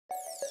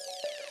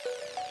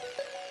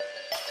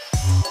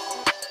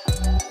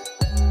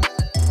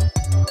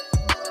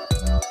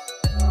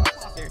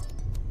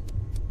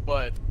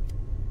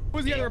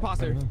other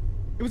imposter?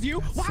 It was you?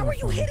 Why were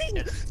you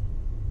hitting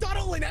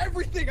Tuttle and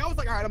everything? I was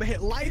like, all right, I'm gonna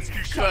hit lights.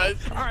 All right,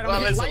 I'm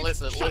gonna hit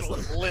lights.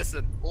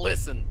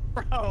 Listen.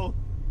 Bro.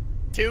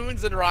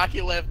 CaRtOoNz and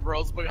Rocky left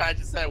Rose behind,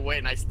 just said wait,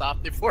 and I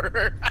stopped it for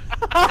her.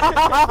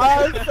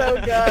 That was so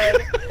good.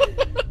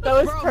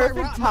 That was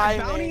perfect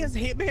timing. My bounty as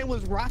hitman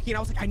was Rocky, and I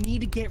was like, I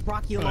need to get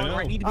Rocky alone, or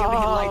I need to be able to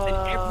hit lights. And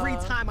every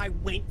time I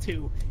went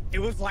to, it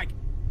was like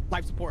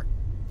life support,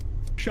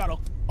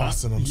 shuttle.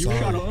 Austin, I'm sorry.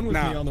 You were alone with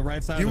me on the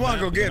right side. You want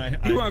to go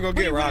get? You want to go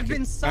get Rocky? It would have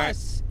been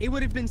sus. It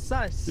would have been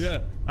sus. Yeah,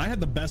 I had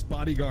the best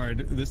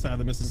bodyguard this side of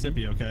the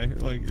Mississippi. Okay,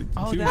 like.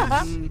 Oh, yeah.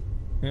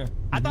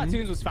 I thought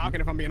CaRtOoNz was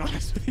Falcon, if I'm being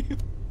honest with you.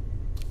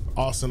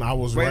 Austin, I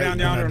was way right. down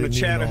yonder on the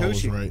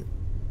Chattahoochee. Right.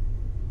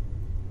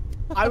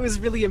 I was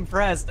really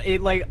impressed. I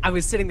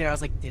was sitting there. I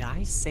was like, did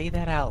I say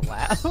that out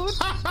loud?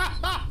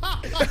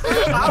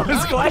 I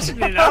was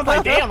questioning it. I was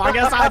like, damn, I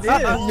guess I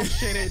did.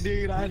 Bullshit it,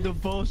 dude. I had to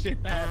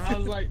bullshit that. I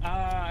was like,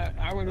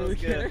 I wouldn't really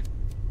care.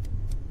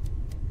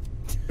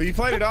 But you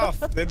played it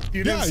off.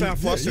 You didn't sound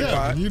flustered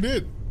by it. You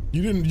did.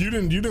 You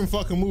didn't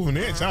fucking move an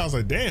inch. I was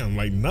like, damn,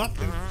 like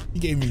nothing. He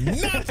gave me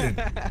nothing.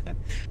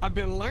 I've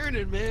been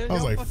learning, man. I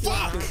was like,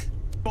 fuck.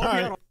 All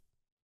right. That's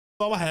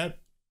all I had.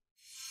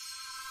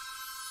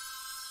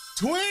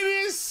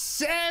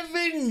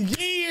 27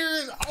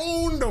 years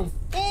on the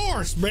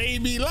force,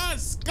 baby.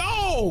 Let's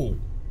go.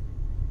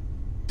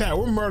 Cat,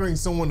 we're murdering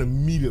someone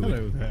immediately.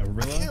 Hello,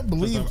 Rilla. I can't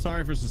believe. I'm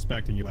sorry for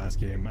suspecting you last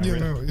game.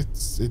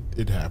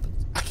 It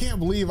happens. I can't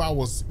believe I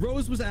was.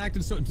 Rose was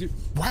acting so.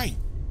 Right.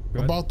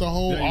 About the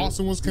whole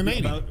Austin was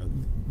Canadian. About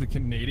the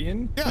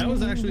Canadian? Yeah. That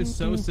was actually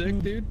so sick,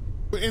 dude.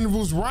 And it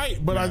was right,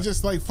 but I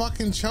just like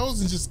fucking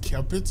chose and just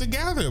kept it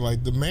together.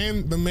 Like the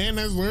man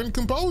has learned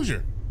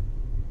composure.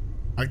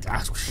 Like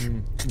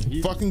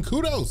fucking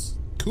kudos.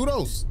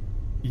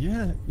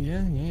 Yeah.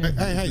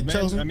 Hey,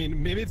 Chosen. I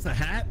mean, maybe it's a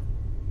hat.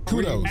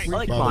 Kudos. I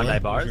like Bondi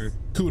bars.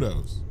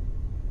 Kudos.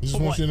 I just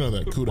want you to know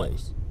that.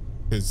 Kudos.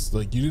 It's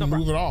like you didn't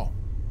move at all.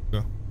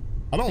 No.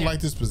 I don't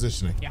like this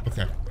positioning. Yeah.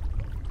 Okay.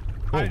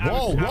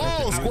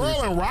 Whoa,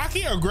 Squirrel and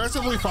Rocky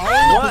aggressively following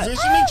the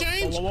positioning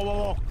change?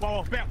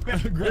 Whoa.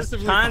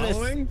 Aggressively trying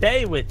following? to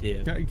stay with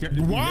you.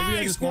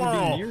 Why,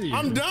 Squirrel?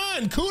 I'm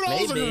done.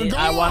 Kudos are Maybe gone.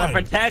 I want to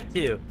protect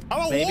you. I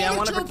don't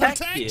want to your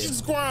protection,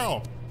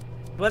 Squirrel.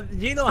 But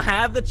you don't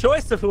have the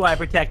choice of who I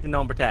protect and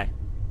don't protect.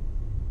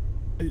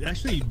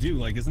 Actually, you do.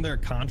 Like, isn't there a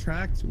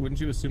contract?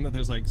 Wouldn't you assume that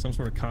there's like some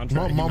sort of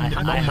contract?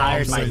 I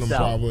hired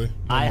myself.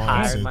 I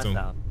hired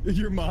myself.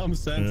 Your mom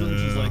sent them.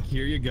 She's like,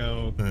 here you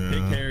go.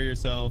 Take care of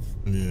yourself.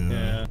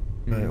 Yeah.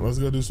 All right, let's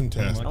go do some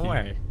tests. Don't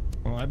worry.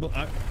 Well,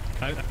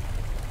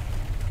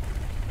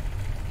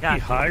 He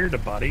hired a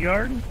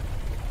bodyguard?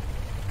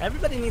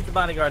 Everybody needs a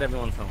bodyguard every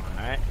once in a while,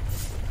 alright?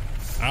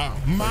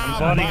 My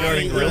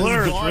bodyguarding Rilla,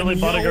 or is really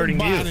bodyguarding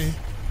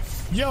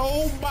you?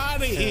 Your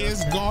body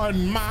is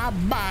guarding my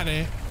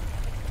body.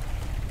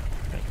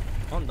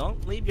 Oh,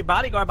 don't leave your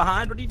bodyguard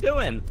behind. What are you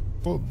doing?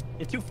 Well,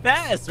 you're too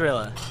fast,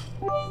 Rilla.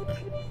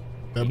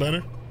 That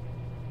better?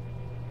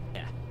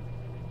 Yeah.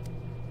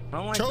 I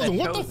don't like Chosen,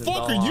 what the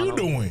fuck are you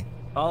doing?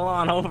 All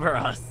on over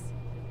us.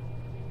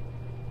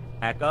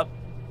 Back up.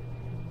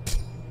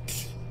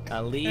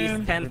 At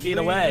least 10 feet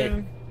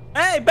away.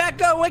 Hey,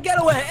 back up! Get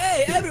away!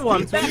 Hey,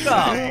 everyone, back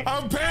up!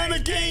 I'm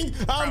panicking!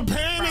 I'm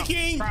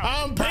panicking!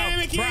 I'm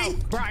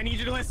panicking! Bro, I need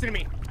you to listen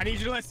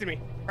to me.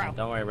 Bro.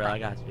 Don't worry, bro. I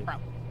got you.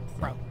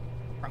 Bro.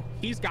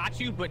 He's got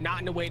you, but not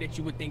in the way that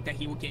you would think that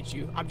he would get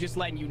you. I'm just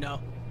letting you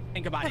know.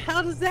 Think about it.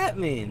 How does that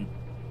mean?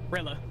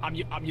 Rilla, I'm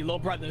your little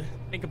brother.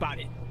 Think about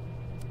it.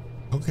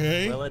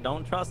 Okay. Rilla,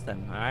 don't trust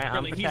him. All right,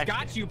 Rilla, he's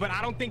got you, but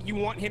I don't think you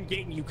want him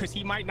getting you because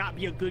he might not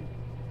be a good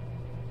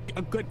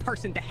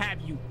person to have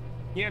you.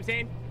 You know what I'm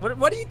saying?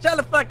 What are you trying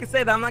to fucking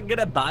say? That I'm not good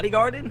at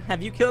bodyguarding?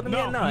 Have you killed him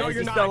yet? No,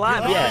 you're not. Still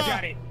alive?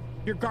 Yeah.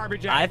 You're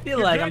garbage at it. I feel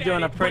like I'm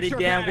doing a pretty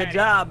damn good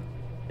job.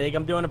 I think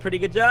I'm doing a pretty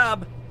good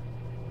job.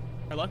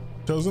 Hello?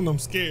 Chosen, I'm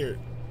scared.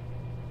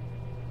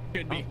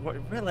 Could be.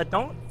 Rilla,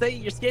 don't say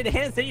you're scared of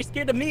him. Say you're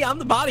scared of me. I'm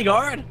the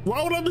bodyguard.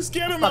 Why would I be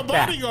scared of my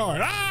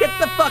bodyguard? Get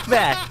the fuck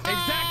back.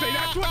 Exactly.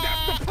 That's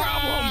the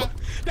problem.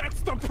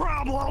 That's the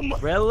problem.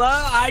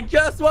 Rilla, I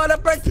just want to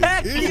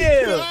protect you.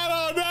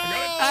 I don't know.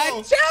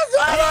 I just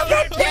want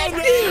to protect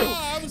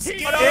you.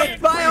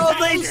 It's my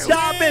only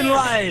job in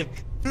life.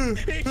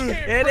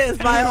 It is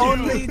my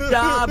only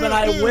job, and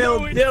I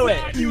will do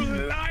it. You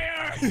liar.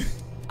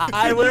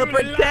 I will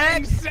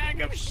protect. Sack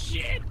of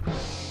shit.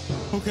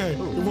 Okay,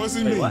 it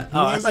wasn't me. What?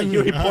 Oh, I thought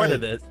you reported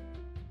this.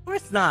 Of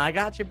course not. I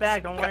got your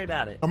back. Don't worry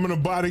about it. I'm in a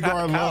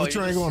bodyguard love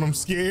triangle and I'm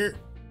scared.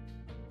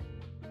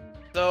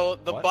 So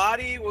the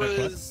body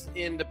was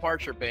in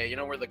departure bay. You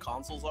know where the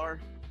consoles are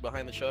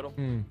behind the shuttle?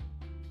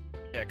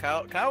 Yeah,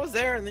 Kyle was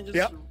there and then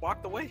just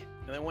walked away.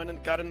 And then went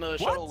and got in the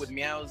shuttle with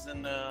Meows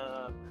and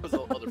who's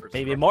the other person?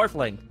 Maybe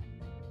Morphling.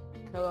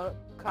 Hello,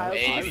 Kyle.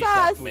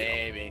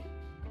 Maybe.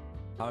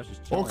 I was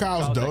just or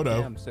Kyle's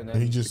Dodo. And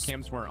he just the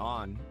cams weren't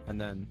on, and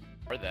then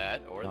or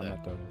that.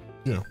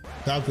 Yeah,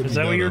 Kyle could Is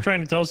that what you were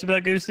trying to tell us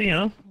about Goosey,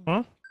 huh?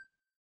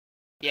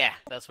 Yeah,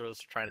 that's what I was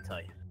trying to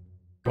tell you.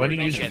 Why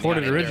didn't you just report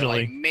it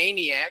originally? Like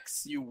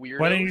maniacs, you weirdo.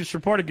 Why didn't you just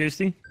report it,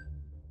 Goosey?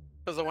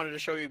 Because I wanted to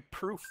show you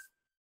proof.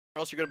 Or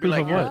else you're gonna be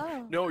Proof like, of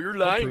what? no, you're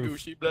lying,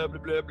 Goosey. Blah blah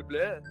blah blah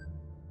blah.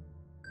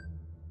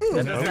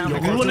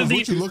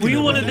 We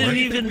wouldn't have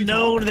even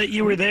known that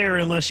you were there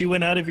unless you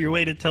went out of your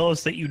way to tell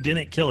us that you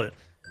didn't kill it.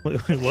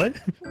 What?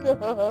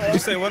 You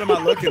say, what am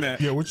I looking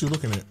at? Yeah, what you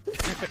looking at?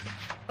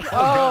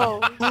 Oh.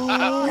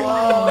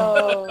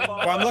 Whoa.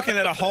 Well, I'm looking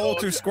at a hole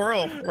through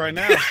squirrel right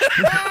now.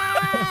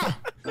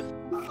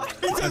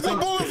 It's a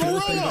bullet for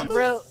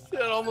RILLA.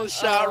 It almost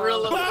shot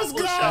RILLA. Let's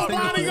go, I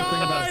think the cool thing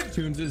bodyguard. about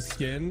CaRtOoNz'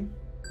 skin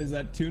is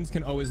that CaRtOoNz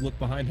can always look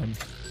behind him.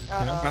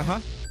 You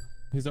know?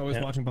 He's always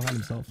watching behind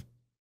himself.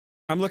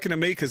 I'm looking at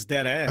me because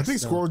dead ass. I think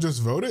Squirrel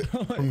just voted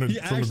from the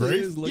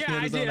grave.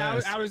 Yeah, I did.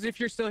 I was. If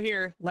you're still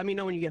here, let me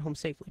know when you get home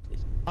safely,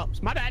 please. Oh,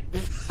 it's my bad. Yo,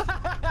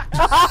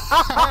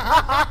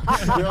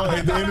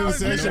 at the end of the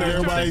session,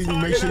 everybody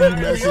make sure you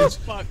message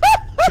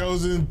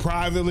Chosen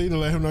privately to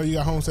let him know you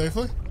got home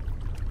safely.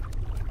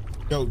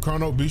 Yo,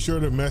 Chrono, be sure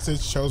to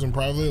message Chosen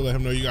privately to let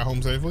him know you got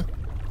home safely.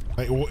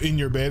 Like in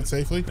your bed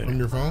safely on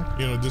your phone.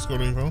 You know,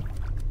 Discord on your phone.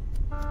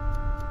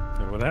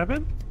 What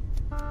happened?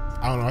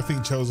 I don't know. I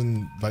think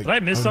Chosen like did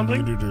I miss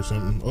something? Unmuted or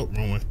something. Oh,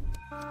 wrong way.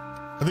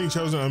 I think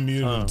Chosen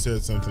unmuted and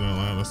said something out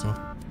loud or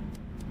something.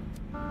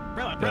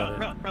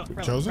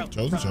 Chosen.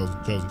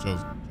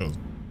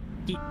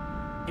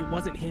 It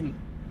wasn't him.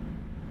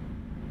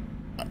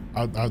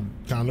 I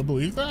kind of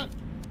believe that.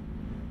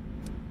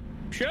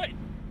 Should.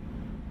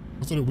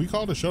 So did we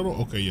call the shuttle?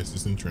 Okay, yes,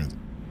 it's in transit.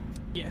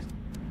 Yes.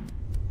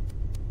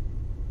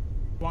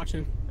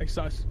 Watching.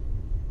 Sus.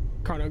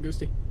 Carno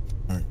Goosey.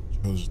 All right,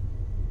 Chosen.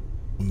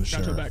 From the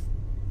sheriff. Back.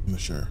 From the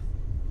sheriff.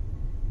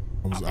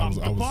 I was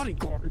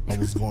bodyguard. I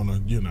was going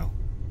to, you know,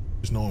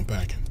 just know I'm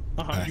packing.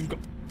 You go.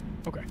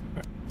 Okay.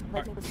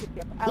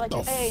 I like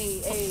it.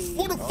 Hey.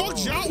 What the fuck,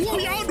 y'all? What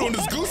are y'all doing?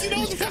 This Goosey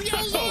knows what the fuck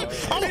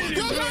y'all doing?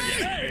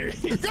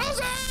 Goosey!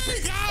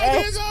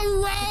 Guys, I'm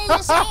Rose.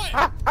 I saw it.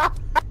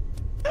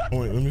 Oh,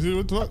 wait, let me see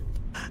what the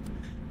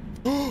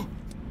fuck.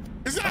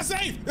 It's not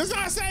safe. It's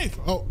not safe.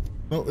 Oh,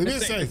 no, it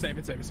is safe.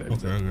 It's safe.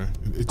 Okay.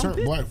 It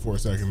turned black for a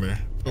second there.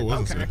 Oh, it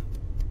wasn't safe.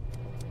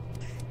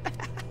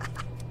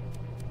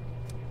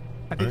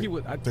 I think he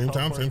was. Same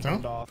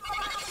time. All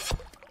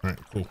right,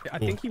 cool. I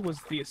think he was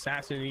the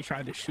assassin and he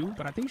tried to shoot,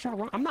 but I think he shot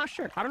wrong. I'm not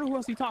sure. I don't know who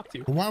else he talked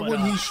to. Why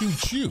wouldn't he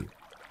shoot you?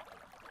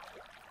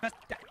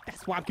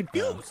 That's why I'm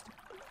confused.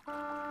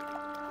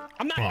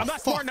 I'm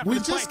not smart enough. We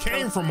just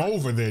came from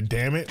over there,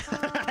 damn it.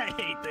 I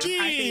hate this.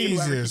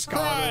 Jesus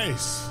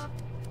Christ.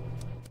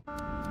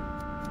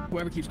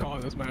 Whoever keeps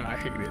calling this, man, I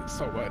hate it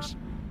so much.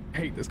 I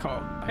hate this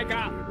call. Hey,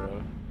 God.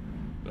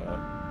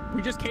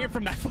 We just came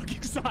from that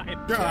fucking side.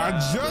 Yeah, I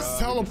just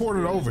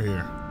teleported over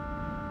here.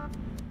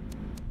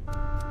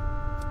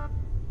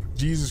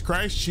 Jesus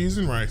Christ, cheese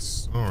and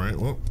rice. All right,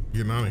 well,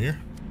 getting out of here.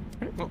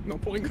 Well, no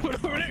point going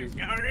over there.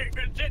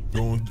 Good shit.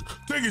 Going,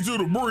 take it to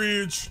the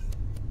bridge.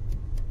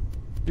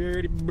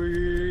 Dirty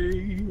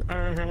bridge.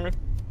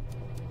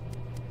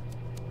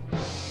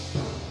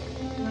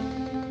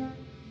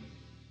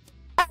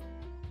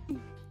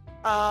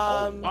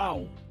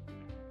 Wow.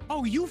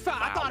 Oh, you found.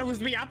 Wow. I thought it was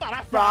me. I thought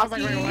I found.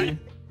 Rocky. Wait.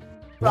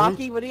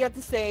 Rocky, what do you have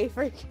to say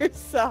for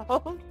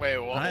yourself? Wait,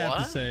 what? I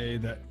have to say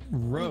that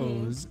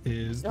Rose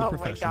is the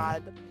professional. Oh my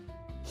god.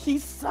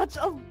 He's such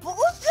a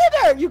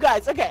bullshitter, you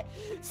guys. Okay,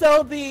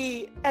 so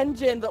the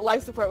engine, the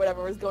life support,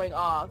 whatever, was going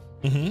off.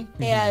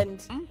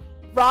 And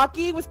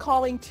Rocky was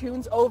calling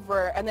CaRtOoNz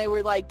over, and they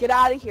were like, get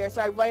out of here.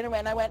 So I ran away,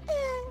 and I went,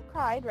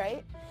 cried,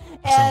 right?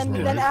 And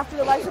then after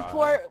the life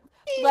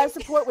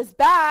support was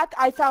back,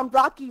 I found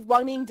Rocky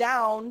running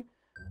down.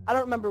 I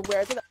don't remember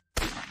where.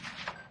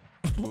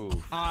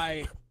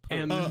 I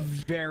am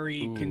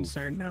very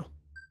concerned now.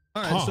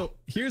 All right, so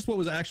here's what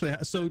was actually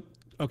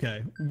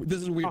okay,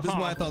 this is weird. This is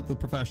why I thought the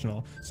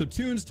professional. So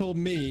CaRtOoNz told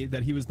me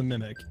that he was the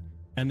mimic,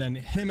 and then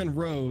him and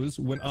Rose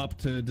went up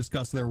to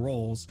discuss their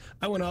roles.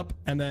 I went up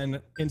and then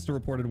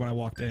insta-reported when I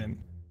walked in.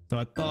 So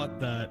I thought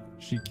that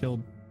she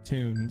killed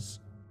CaRtOoNz,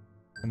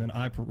 and then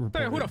I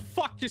reported. Who the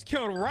fuck just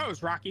killed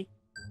Rose, Rocky?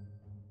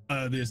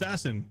 The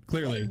assassin.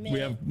 Clearly, we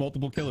have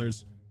multiple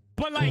killers.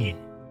 But like.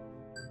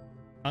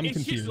 I'm it's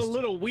confused. Just a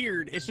little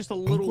weird. It's just a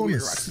little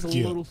weird.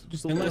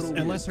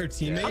 Unless her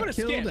teammate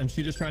killed and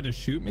she just tried to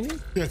shoot me.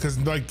 Yeah, because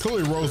like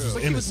clearly Rose was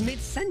innocent. She was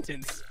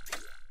mid-sentence.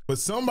 But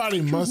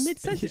somebody must.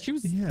 Mid-sentence. She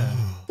was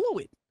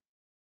fluid.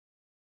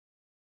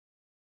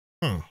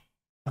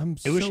 I'm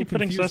so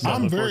confused.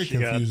 I'm very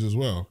confused as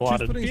well.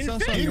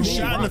 Getting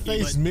shot in the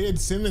face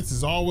mid-sentence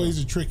is always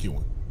a tricky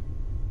one.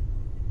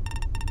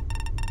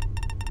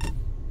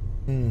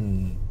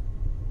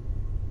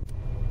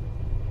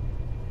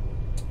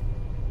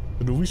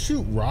 Do we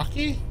shoot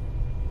Rocky?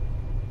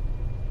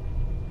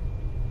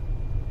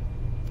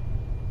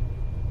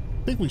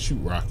 I think we shoot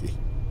Rocky.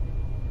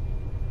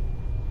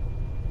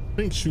 I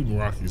think shooting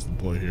Rocky is the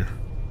play here.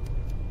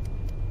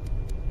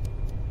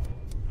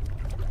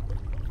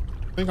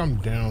 I think I'm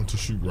down to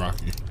shoot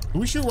Rocky. Do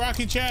we shoot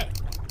Rocky,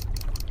 chat?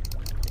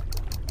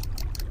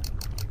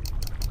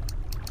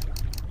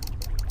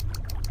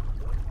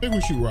 think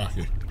we shoot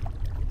Rocky.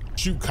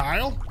 Shoot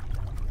Kyle?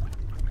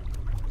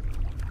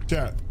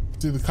 Chat,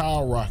 it's either Kyle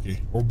or Rocky,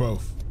 or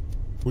both.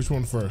 Which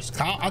one first?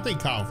 Kyle? I think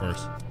Kyle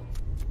first.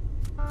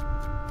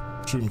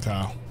 Shooting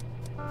Kyle.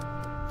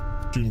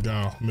 Shooting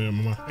Kyle. Man,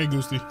 hey,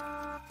 Goosey.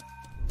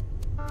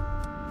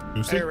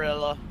 Goosey? Hey,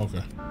 Rilla.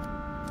 Okay.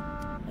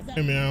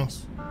 Hey,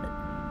 Meows.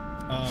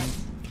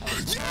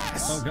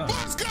 Yes! Oh, God.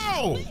 Let's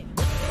go!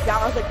 Yeah,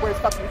 I was like, where's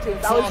fucking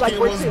Toons? I was like,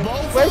 where's Toons?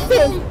 Where's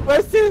Toons?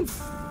 Where's Toons?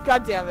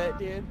 God damn it,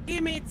 dude.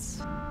 Damn it.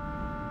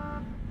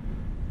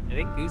 I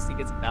think Goosey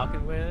gets a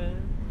Falcon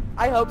win.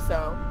 I hope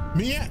so.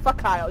 Mia? Fuck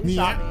Kyle, you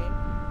shot me.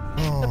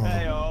 Oh.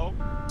 Hey-o.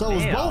 So it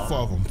was both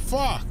of them.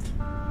 Fuck.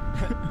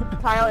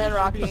 Kyle and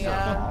Rocky,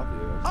 yeah.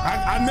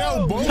 I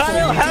nailed both of them.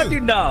 Kyle, how'd too. you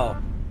know?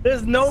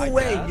 There's no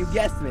way you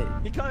guessed me.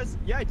 Because,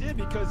 yeah, I did,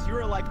 because you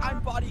were like, I'm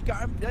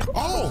bodyguard. Like,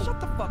 oh! Shut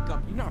the fuck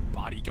up. You're not a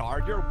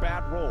bodyguard. You're a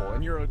bad role,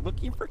 and you're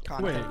looking for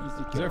content. Wait,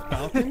 easy is there a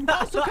Falcon?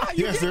 So Kyle,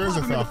 you Yes, did there is a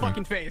pop him in the Falcon.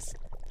 fucking face.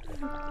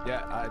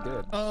 Yeah, I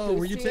did. Oh,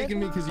 were you taking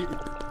me because you?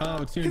 Oh,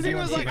 Because he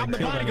was like, I'm the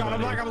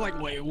bodyguard. I'm like,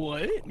 wait,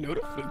 what? No,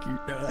 the fuck you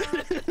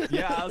not.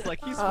 Yeah, I was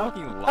like, he's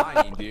fucking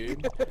lying,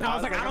 dude. I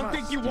was like, I don't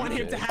think you want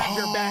him to have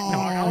your back,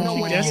 dog. I don't know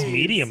She what guessed he is.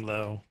 medium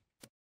though.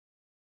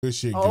 Good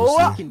shit,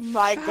 Oh Goosey.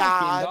 my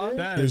god.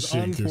 That Good is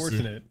shit, Goosey.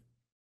 unfortunate.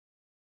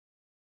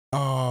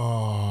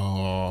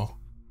 Oh.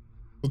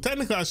 Well,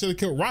 technically, I should have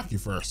killed Rocky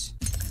first,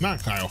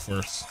 not Kyle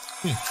first.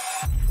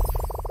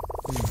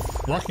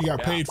 Rocky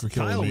got paid for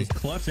killing Kyle me. was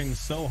clutching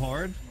so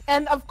hard.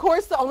 And of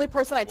course, the only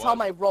person I tell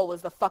my role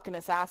is the fucking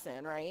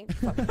assassin, right?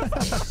 I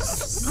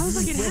was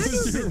like, it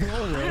has to be.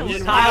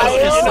 Kyle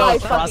is I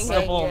so fucking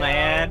hate trustable, you.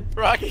 man.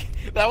 Rocky,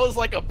 that was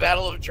like a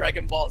battle of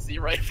Dragon Ball Z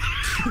right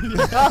there.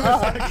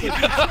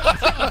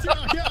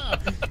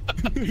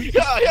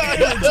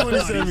 Yeah.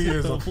 27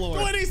 years The old. floor.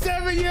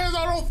 27 years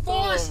on a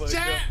force, Oh my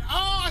chat. God.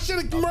 Oh, I should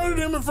have murdered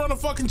him in front of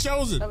fucking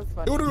Chosen. That was It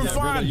funny. would have been Yeah,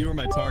 brother, fine. you were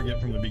my target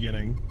from the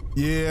beginning.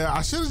 Yeah,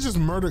 I should have just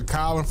murdered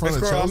Kyle in front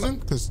of Let's go, Chosen,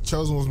 because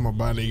Chosen was my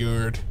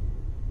bodyguard.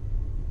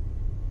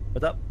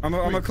 What's up? I'm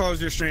gonna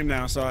close your stream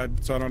now, so I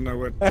don't know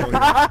what.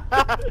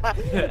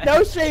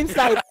 No stream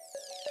snipe.